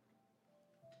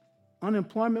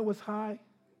 unemployment was high.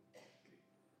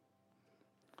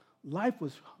 Life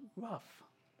was rough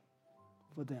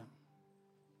for them.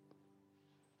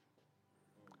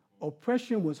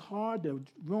 Oppression was hard. The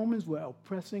Romans were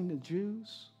oppressing the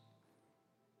Jews.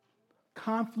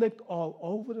 Conflict all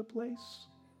over the place.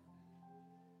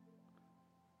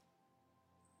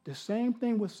 The same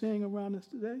thing we're seeing around us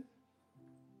today.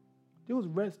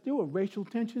 There were racial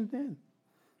tensions then.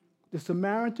 The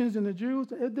Samaritans and the Jews,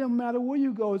 it doesn't matter where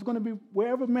you go. It's going to be,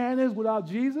 wherever man is without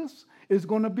Jesus, it's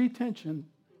going to be tension.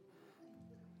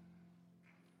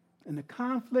 And the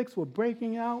conflicts were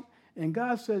breaking out. And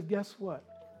God says, guess what?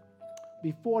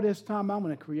 Before this time, I'm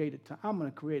going to create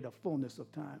a fullness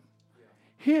of time. Yeah.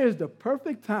 Here's the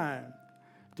perfect time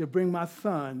to bring my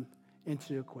son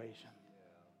into the equation.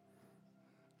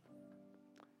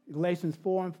 Yeah. Galatians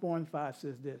 4:4-5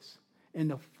 says this. In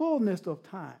the fullness of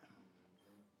time.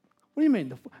 What do you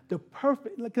mean? The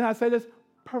perfect, can I say this?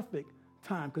 Perfect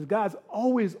time. Because God's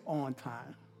always on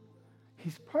time.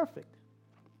 He's perfect.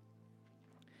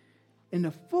 In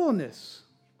the fullness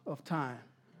of time.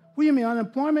 What do you mean?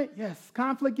 Unemployment? Yes.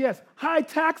 Conflict? Yes. High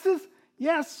taxes?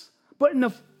 Yes. But in the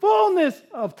fullness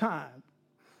of time,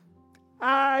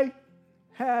 I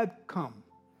had come.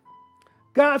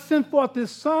 God sent forth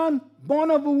his son,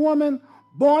 born of a woman,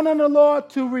 born under the law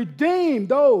to redeem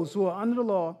those who are under the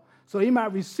law, so he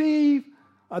might receive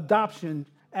adoption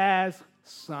as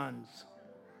sons.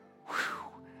 Whew.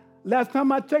 Last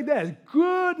time I checked, that is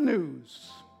good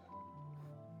news.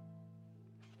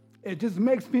 It just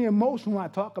makes me emotional when I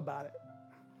talk about it,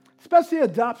 especially the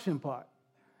adoption part.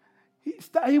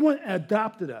 He went and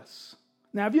adopted us.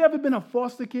 Now, have you ever been a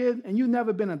foster kid and you've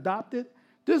never been adopted?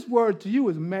 This word to you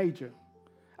is major.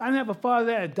 I didn't have a father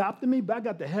that adopted me, but I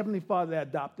got the Heavenly Father that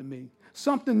adopted me.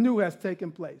 Something new has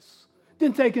taken place.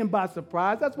 Didn't take him by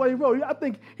surprise. That's what he wrote. I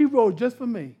think he wrote just for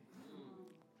me.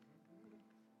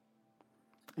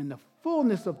 In the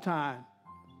fullness of time,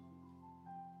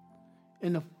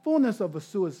 in the fullness of a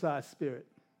suicide spirit,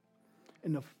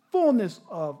 in the fullness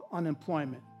of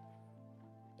unemployment,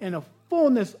 in the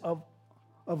fullness of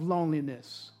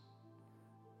loneliness,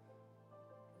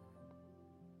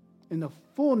 in the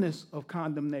fullness of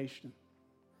condemnation,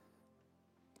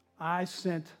 I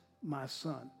sent my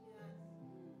son.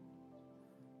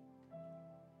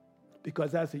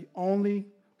 Because that's the only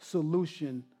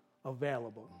solution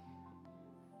available.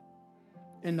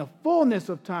 In the fullness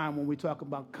of time, when we talk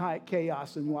about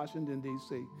chaos in Washington,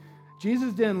 D.C.,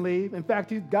 Jesus didn't leave. In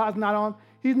fact, God's not on.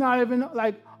 He's not even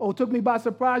like, oh, took me by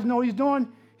surprise. You know what he's doing?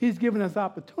 He's giving us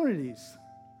opportunities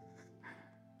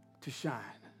to shine.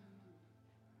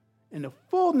 In the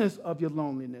fullness of your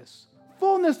loneliness,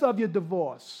 fullness of your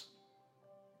divorce,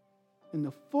 in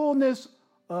the fullness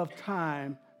of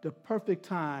time, the perfect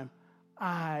time,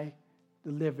 I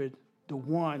delivered the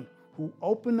one who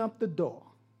opened up the door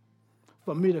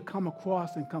for me to come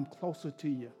across and come closer to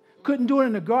you. Couldn't do it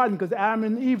in the garden because Adam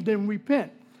and Eve didn't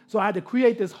repent. So I had to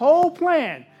create this whole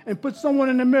plan and put someone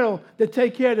in the middle to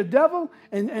take care of the devil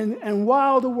and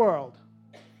wow the world.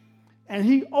 And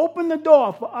he opened the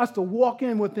door for us to walk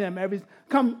in with him.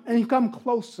 Come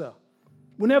closer.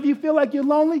 Whenever you feel like you're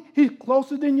lonely, he's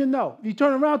closer than you know. If you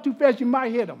turn around too fast, you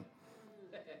might hit him.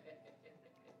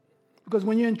 Because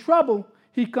when you're in trouble,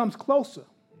 he comes closer.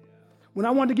 When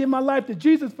I wanted to give my life to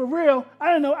Jesus for real, I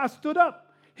didn't know. I stood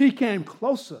up. He came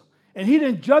closer. And he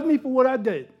didn't judge me for what I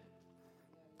did.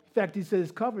 In fact, he said,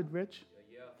 it's covered, Rich.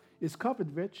 It's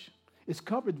covered, Rich. It's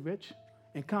covered, Rich.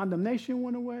 And condemnation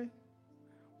went away.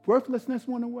 Worthlessness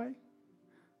went away.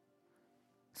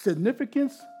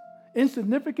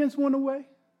 Insignificance went away.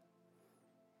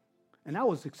 And I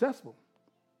was successful.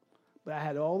 But I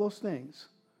had all those things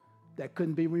that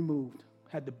couldn't be removed.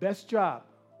 Had the best job.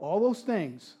 All those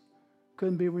things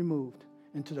couldn't be removed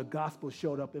until the gospel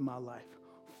showed up in my life.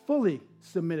 Fully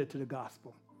submitted to the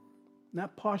gospel.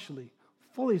 Not partially,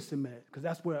 fully submitted, because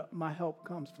that's where my help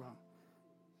comes from.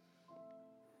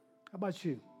 How about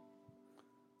you?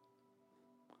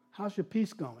 How's your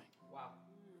peace going? Wow.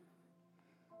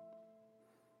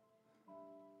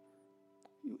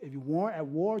 If you're at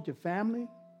war with your family,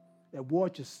 at war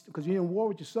because you're in war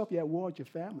with yourself, you're at war with your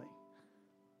family.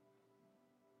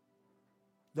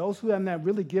 Those who have not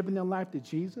really given their life to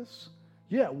Jesus,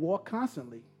 you're at war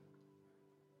constantly.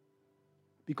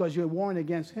 Because you're warring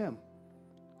against him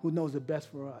who knows the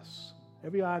best for us.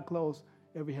 Every eye closed,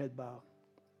 every head bowed.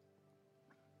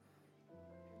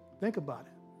 Think about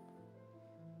it.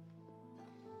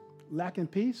 Lacking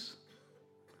peace?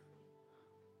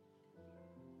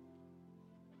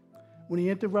 When he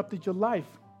interrupted your life,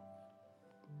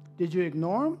 did you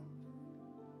ignore him?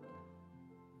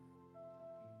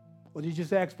 Or did you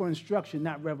just ask for instruction,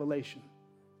 not revelation?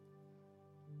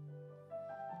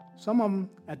 Some of them,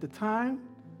 at the time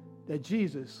that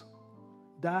Jesus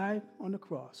died on the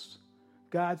cross,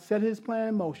 God set his plan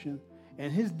in motion,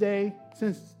 and his day,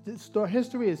 since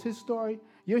history is his story,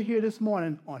 you're here this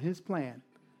morning on his plan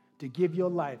to give your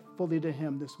life fully to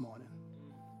him this morning.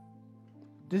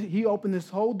 He opened this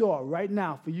whole door right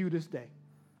now for you this day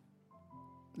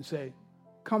and say,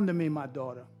 come to me, my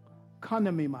daughter. Come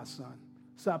to me, my son.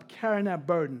 Stop carrying that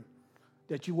burden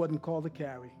that you wasn't called to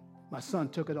carry. My son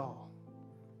took it all.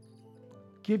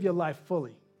 Give your life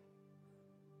fully.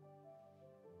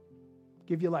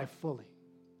 Give your life fully.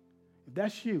 If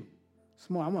that's you, this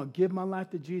morning, I'm going to give my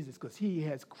life to Jesus because he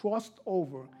has crossed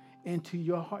over into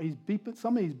your heart.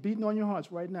 Somebody's beating on your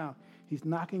hearts right now. He's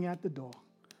knocking at the door.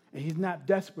 And he's not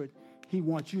desperate. He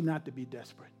wants you not to be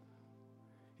desperate.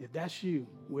 If that's you,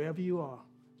 wherever you are,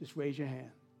 just raise your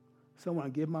hand.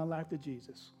 Someone, give my life to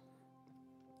Jesus.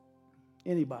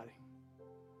 Anybody.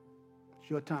 It's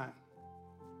your time.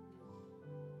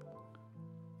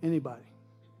 Anybody.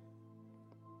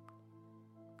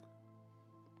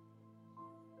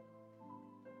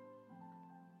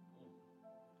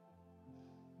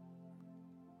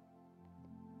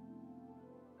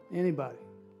 Anybody.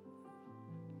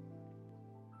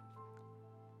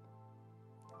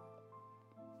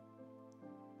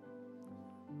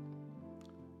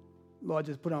 Lord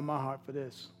just put on my heart for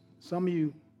this. Some of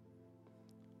you,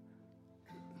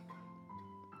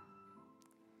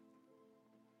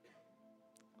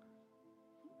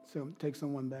 so take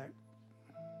someone back.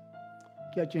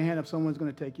 Get your hand up, someone's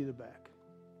going to take you to back.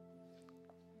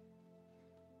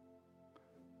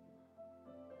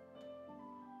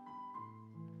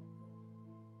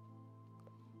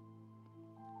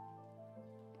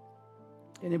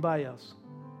 Anybody else?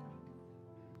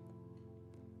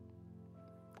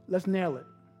 Let's nail it.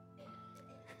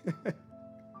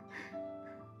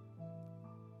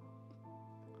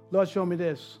 Lord, show me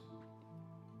this.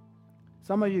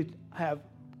 Some of you have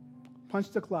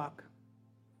punched the clock.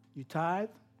 You tithe.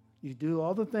 You do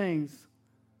all the things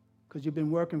because you've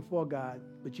been working for God,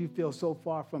 but you feel so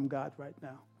far from God right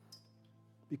now.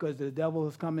 Because the devil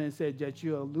has come in and said that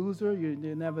you're a loser,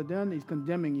 you're never done. He's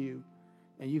condemning you.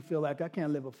 And you feel like I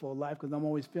can't live a full life because I'm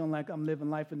always feeling like I'm living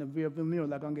life in the rearview mirror,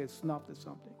 like I'm going to get snuffed or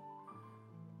something.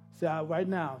 So right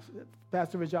now,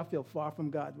 Pastor Rich, I feel far from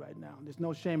God right now. There's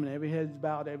no shame in it. Every head is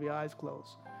bowed, every eye is closed.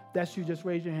 If that's you, just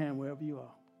raise your hand wherever you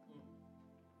are.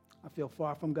 I feel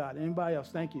far from God. Anybody else?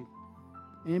 Thank you.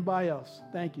 Anybody else?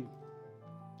 Thank you.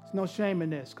 There's no shame in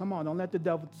this. Come on, don't let the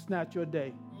devil snatch your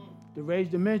day. The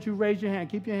minute you raise your hand,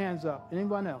 keep your hands up.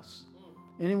 Anyone else?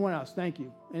 Anyone else? Thank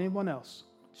you. Anyone else?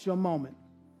 It's your moment.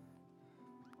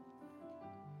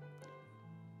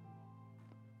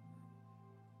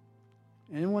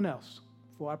 Anyone else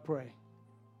before I pray?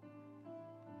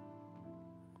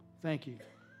 Thank you.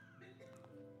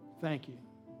 Thank you.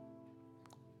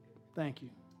 Thank you.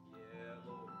 Yeah,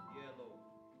 Lord. Yeah, Lord.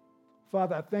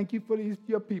 Father, I thank you for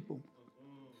your people.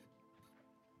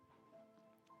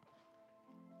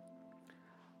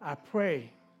 I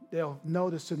pray they'll know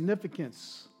the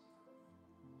significance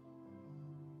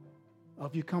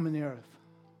of you coming to earth.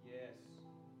 Yes.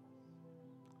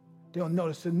 They'll know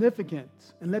the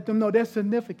significance and let them know they're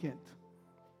significant.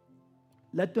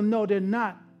 Let them know they're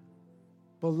not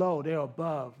below, they're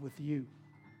above with you.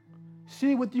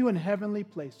 See with you in heavenly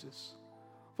places.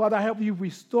 Father, I help you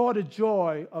restore the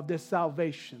joy of their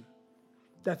salvation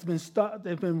that's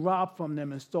been robbed from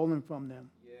them and stolen from them.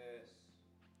 Yes.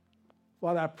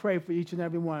 Father, I pray for each and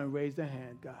every one and raise their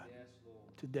hand, God, Yes,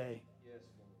 Lord. today. Yes,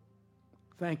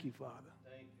 Lord. Thank you, Father.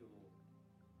 Thank you,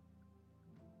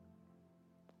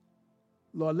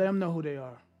 Lord. Lord, let them know who they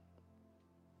are.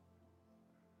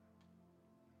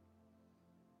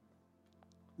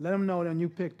 Let them know that when you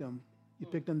picked them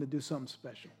to do something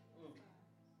special.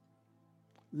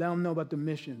 Let them know about the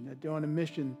mission, that they're on a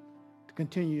mission to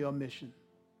continue your mission.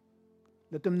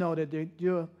 Let them know that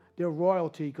they're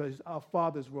royalty because our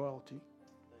Father's royalty.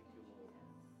 Thank you,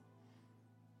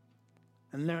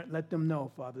 Lord. And let them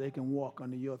know, Father, they can walk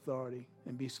under your authority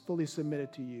and be fully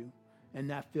submitted to you and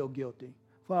not feel guilty.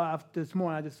 Father, this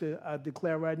morning I just said, I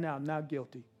declare right now, not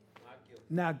guilty.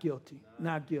 Not guilty.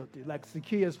 Not guilty. Like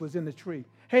Zacchaeus was in the tree.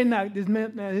 Hey, his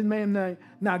man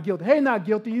not guilty. Hey, not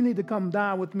guilty, you need to come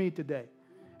dine with me today.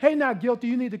 Hey, not guilty,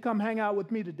 you need to come hang out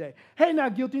with me today. Hey,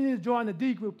 not guilty, you need to join the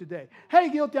D group today. Hey,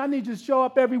 guilty, I need you to show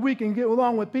up every week and get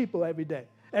along with people every day,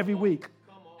 every week.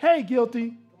 Hey,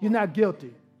 guilty, you're not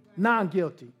guilty.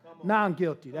 Non-guilty.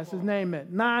 Non-guilty. That's his name, man.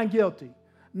 Non-guilty.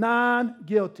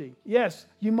 Non-guilty. Yes,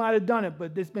 you might have done it,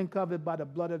 but it's been covered by the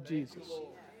blood of Jesus.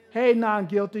 Hey,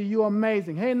 non-guilty, you're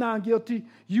amazing. Hey, non-guilty,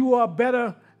 you are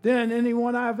better than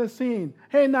anyone I've ever seen.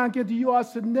 Hey, non-guilty, you are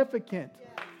significant.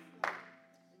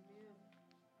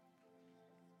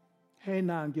 Hey,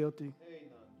 non-guilty.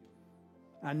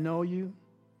 I know you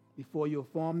before you were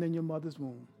formed in your mother's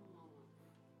womb.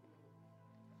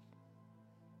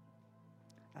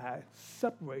 I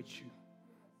separate you.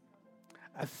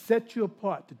 I set you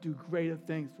apart to do greater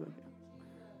things for me.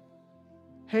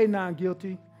 Hey,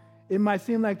 non-guilty. It might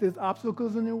seem like there's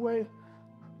obstacles in your way,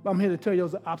 but I'm here to tell you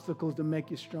those are obstacles to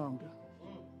make you stronger.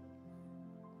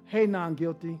 Hey,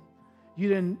 non-guilty. You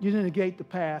didn't negate the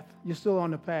path. You're still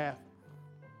on the path.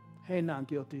 Hey,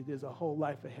 non-guilty, there's a whole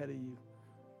life ahead of you.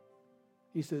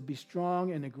 He said, be strong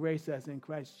in the grace that's in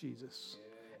Christ Jesus.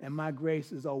 And my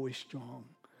grace is always strong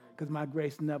because my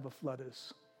grace never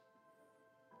flutters.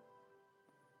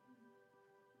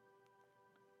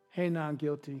 Hey,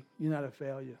 non-guilty, you're not a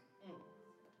failure.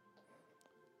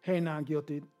 Hey,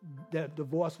 non-guilty, that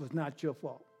divorce was not your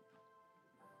fault.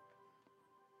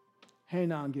 Hey,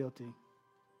 non-guilty, you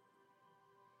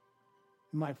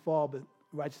might fall, but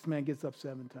righteous man gets up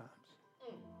 7 times.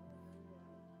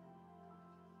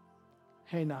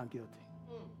 Hey, non-guilty.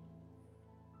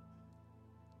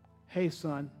 Hey,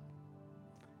 son.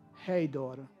 Hey,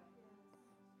 daughter.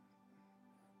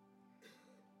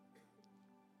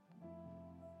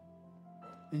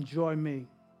 Enjoy me.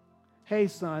 Hey,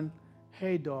 son.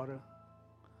 Hey, daughter.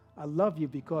 I love you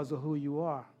because of who you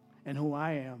are and who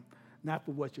I am, not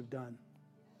for what you've done.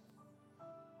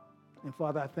 And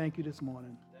Father, I thank you this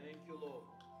morning Thank you, Lord.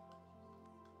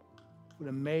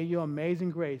 for your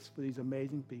amazing grace for these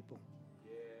amazing people.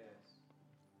 Yes.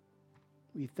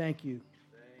 We thank you.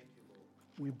 Thank you,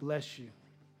 Lord. We bless you.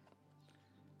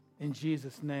 In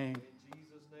Jesus' name, In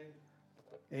Jesus'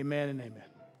 name. amen and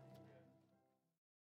amen.